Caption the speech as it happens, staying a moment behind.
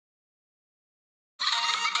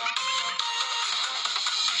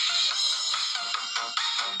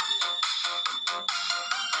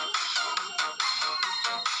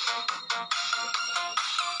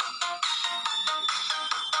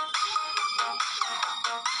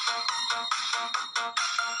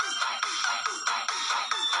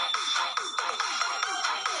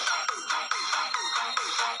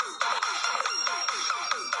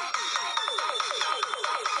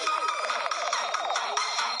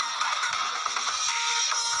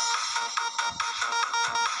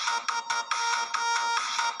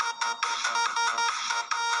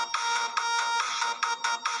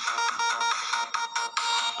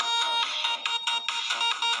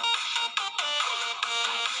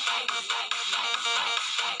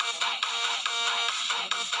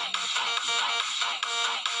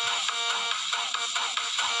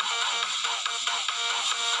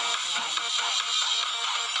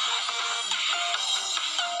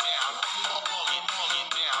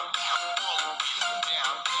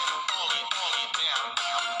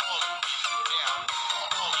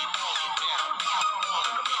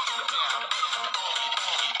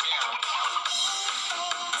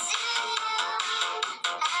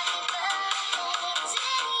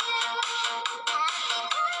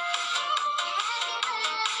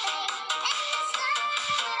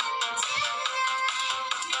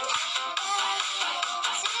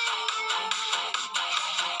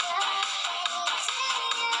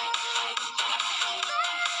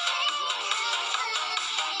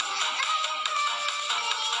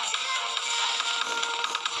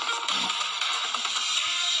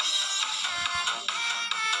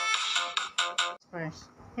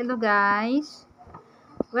Hello guys,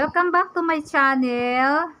 welcome back to my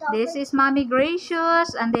channel. This is Mommy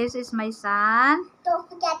Gracious and this is my son. Don't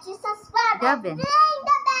forget to subscribe Gavin. and ring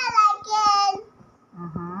the bell icon.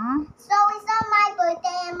 So it's on my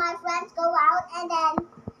birthday and my friends go out and then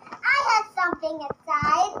I have something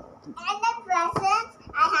inside and then presents.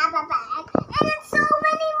 I have a bag and then so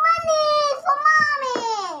many money for mommy.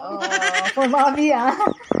 Oh, for mommy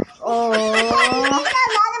Oh. It's a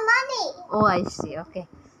lot of money. Oh, I see. Okay.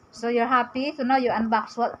 So you're happy? So now you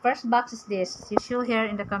unbox. What first box is this? You show here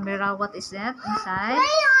in the camera what is that inside.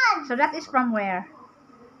 Crayon. So that is from where?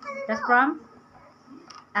 That's from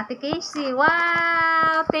Ate Casey.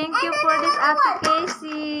 Wow! Thank you for this, Ate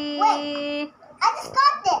Casey. Wait, I just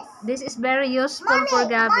got this. This is very useful Mommy, for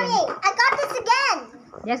Gavin. Mommy, I got this again.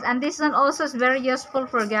 Yes, and this one also is very useful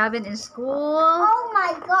for Gavin in school. Oh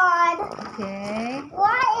my god. Okay.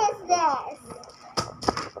 What is this?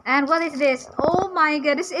 And what is this? Oh my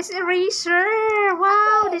god, this is eraser.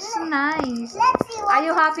 Wow, Okay, this is nice. Let's see what. Are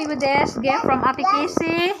you happy with this gift from Ate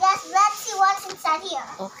Casey? Yes, let's see what's inside here.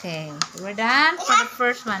 Okay, we're done for the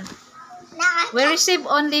first one. Now We received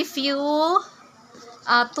only few,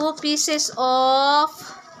 2 pieces of,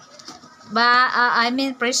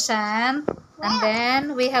 present. And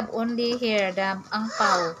then we have only here the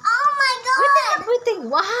angpao. Oh my god! Waiting.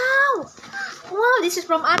 Wow! Wow, this is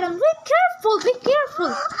from Adam. Be careful, be careful.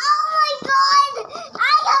 Oh my god!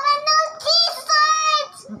 I have a new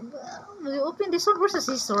t-shirt! You open this one. Where's the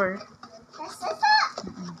scissor? This is it.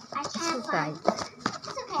 I It's can't so tight. find it. It's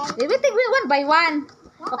okay. Wait, one by one.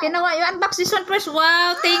 Okay, now you unbox this one first.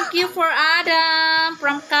 Wow, thank you for Adam.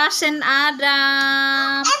 From cousin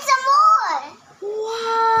Adam. And some more!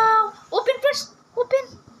 Wow. Open first.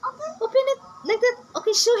 Open. Okay. Open it like that.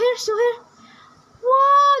 Okay, show here, show here.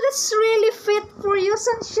 Wow, that's really fit for you,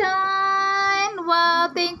 sunshine.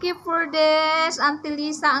 Wow, thank you for this, Auntie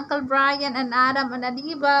Lisa, Uncle Brian, and Adam, and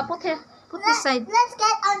Adiba. Put here, put this side. Let's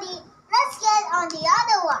get on the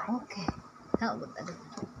other one. Okay. How about that?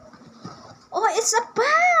 Oh, it's a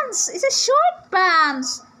pants. It's a short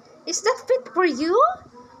pants. Is that fit for you?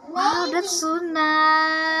 Wow, Maybe. that's so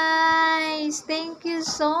nice. Thank you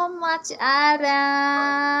so much,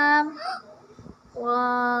 Adam.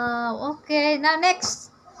 Wow. Okay, now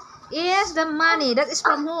next is the money. That is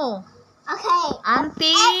from who? Okay.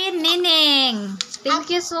 Auntie Nining.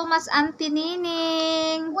 Thank you so much, Auntie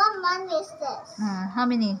Nining. What money is this? How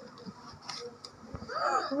many?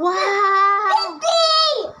 Wow.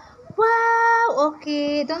 50! Wow.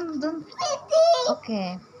 Okay. Don't. 50!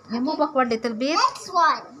 Okay. You move backward a little bit. Next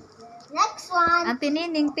one. Auntie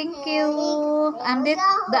Nining, thank you. Here And we go.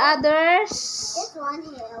 the others. This one,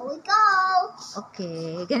 here we go.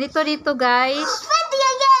 Okay. Ganito dito, guys.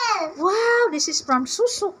 50 again! Wow. This is from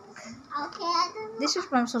Susuk. Okay, I don't know. This is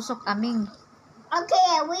from Susuk Aming.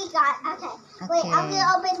 Okay, we got, okay. Wait, I'm Okay.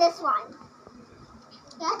 gonna open this one.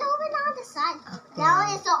 You have to open on the side. Okay. Now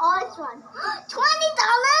it's the orange one.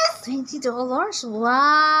 $20! $20.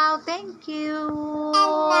 Wow. Thank you.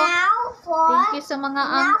 And now for... Thank you sa mga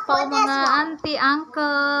now for angpaw, this mga one. auntie,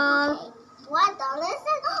 uncle. Okay, $1 is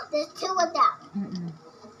it? There's 2 of them.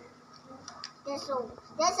 There's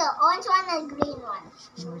an orange one and a green one.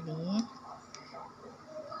 Really?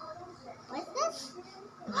 What's this?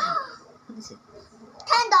 What is it?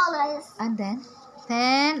 $10. And then?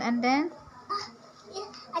 10 and then?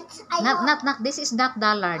 I know. Not. This is not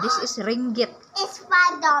dollar. This is ringgit. It's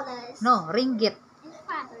 $5. No, ringgit. It's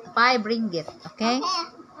 5. 5 ringgit. Okay?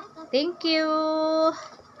 Thank you.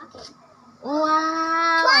 Okay.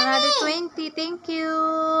 Wow. 20. Another 20. Thank you.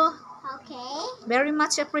 Okay. Very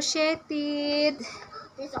much appreciated.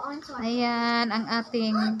 There's the orange one. Ayan, ang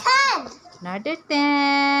ating 10. another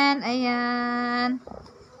 10. Ayan.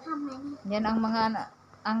 How many? Yan ang mga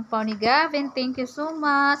angpaw ni Gavin. Thank you so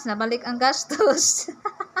much. Nabalik ang gastos.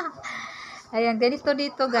 Ayan, ganito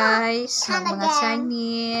dito guys. And Mga again.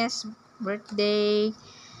 Chinese birthday,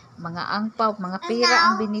 mga angpaw, mga And pera now,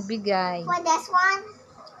 ang binibigay. For this one,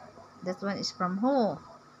 That one is from who?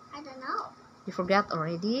 I don't know. You forgot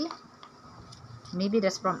already? Maybe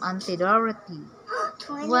that's from Auntie Dorothy.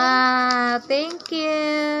 20. Wow, thank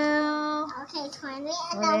you. Okay, 20.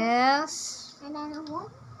 And What then, else? and then one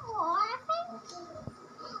more, I think.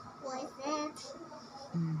 What is it?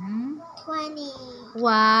 20.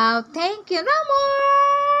 Wow, thank you. No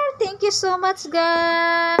more. Thank you so much,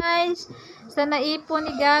 guys. Sa naipon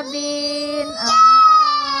ni Gavin.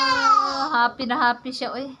 Happy na happy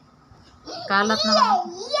siya. Uy, kalat na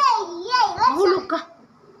naman. Yay! Let's Hulog ka.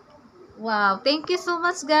 Wow, thank you so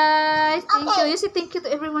much, guys. Thank Okay. you. You say thank you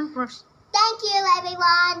to everyone first. Thank you,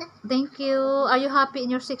 everyone. Thank you. Are you happy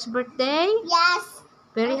in your 6th birthday? Yes.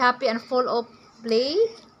 Very happy and full of play?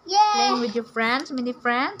 Yeah. Playing with your friends, mini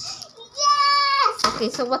friends? Yes.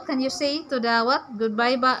 Okay, so what can you say to the what?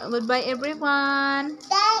 Goodbye, goodbye everyone.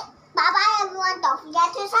 Bye-bye everyone. Don't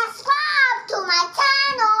forget to subscribe to my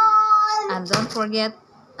channel. And don't forget,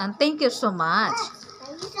 and thank you so much.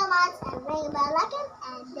 Thank you so much. And ring the bell icon.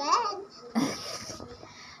 And then...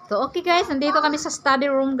 So, okay guys, nandito kami sa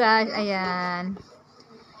study room guys. Ayan.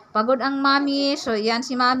 Pagod ang mami. So, yan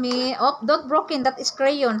si mami. Oh, don't broken. That is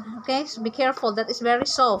crayon. Okay? So, be careful. That is very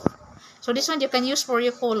soft. So, this one you can use for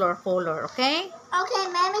your color. Okay? Okay,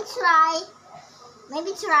 maybe try.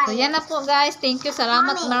 Maybe try. So, yan na po guys. Thank you.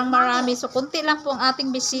 Salamat marami. So, kunti lang po ang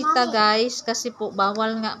ating bisita guys. Kasi po,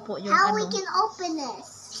 bawal nga po yung How we can open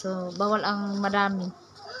this? So, bawal ang marami.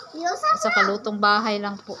 We also have Sa kalutong bahay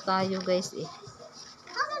lang po tayo guys eh.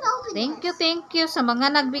 Thank you sa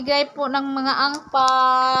mga nagbigay po ng mga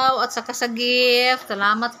angpao at saka sa gift.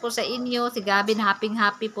 Salamat po sa inyo. Si Gavin,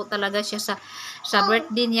 happy po talaga siya sa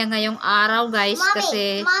birthday niya ngayong araw, guys.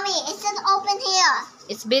 Kasi Mommy, it says open here.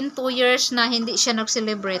 it's been 2 years na hindi siya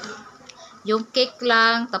nag-celebrate. Yung cake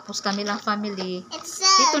lang, tapos kami lang family. It says...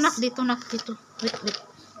 Dito. Wait.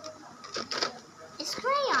 It's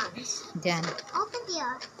crayons. Diyan. Open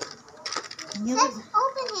here. You, It says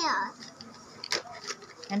open here.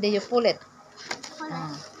 and then you pull it. Hold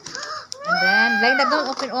on. And then, like that, don't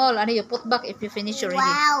open all. And then you put back if you finish already.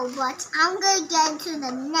 Wow, but I'm going to get into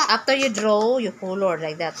the net. After you draw, you color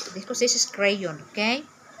like that. Because this is crayon, okay?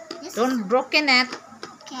 Don't broken it.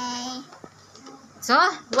 Okay. So,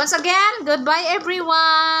 once again, goodbye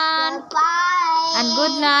everyone. Goodbye. And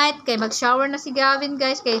good night. Kay mag-shower na si Gavin,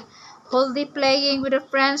 guys. Kay whole day playing with her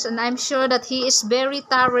friends. And I'm sure that he is very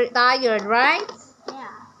tired, right?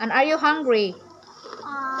 Yeah. And are you hungry?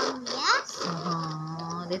 Yes.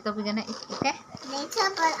 Later we're gonna eat, okay? Later,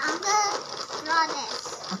 but I'm gonna draw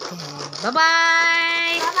this. Okay.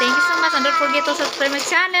 Bye-bye. Thank you so much. And don't forget to subscribe my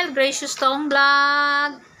channel, Gracious Tong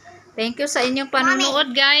Vlog. Thank you sa inyong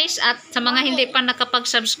panunood, guys. At sa mga hindi pa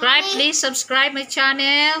nakapag-subscribe, please subscribe my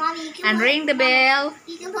channel and ring the bell.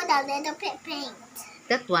 You can put a little bit paint.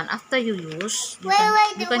 That one, after you use, you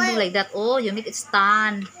Wait, can do like that. Oh, you make it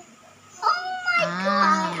stand. Oh my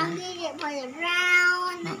god, I'm gonna get for the brown.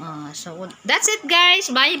 So, that's it, guys.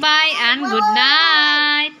 Bye-bye and good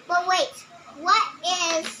night. But wait, what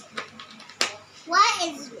is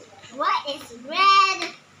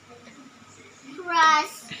red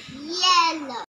plus yellow?